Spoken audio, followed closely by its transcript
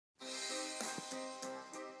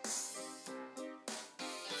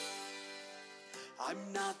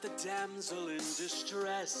I'm not the damsel in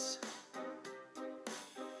distress.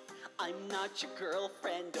 I'm not your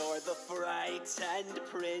girlfriend or the frightened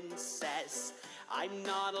princess. I'm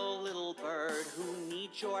not a little bird who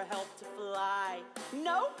needs your help to fly.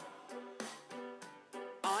 Nope.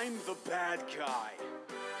 I'm the bad guy.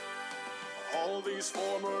 All these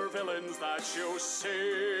former villains that you see,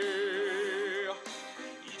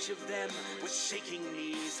 each of them with shaking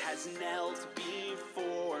knees has knelt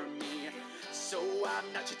before me. So I'm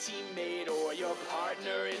not your teammate or your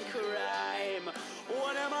partner in crime.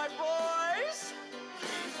 What am I, boys?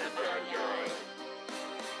 He's the bad guy.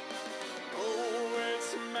 Oh,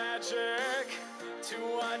 it's magic to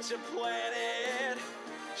watch a planet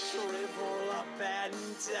shrivel up and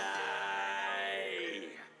die.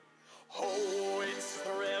 Oh, it's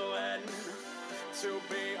thrilling to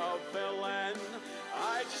be a villain.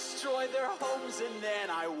 I destroy their homes and then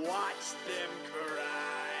I watch them cry.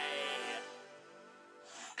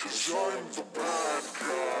 'Cause I'm the bad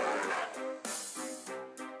guy.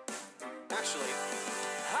 Actually,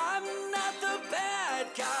 I'm not the bad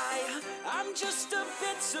guy. I'm just a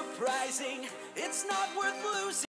bit surprising. It's not worth losing.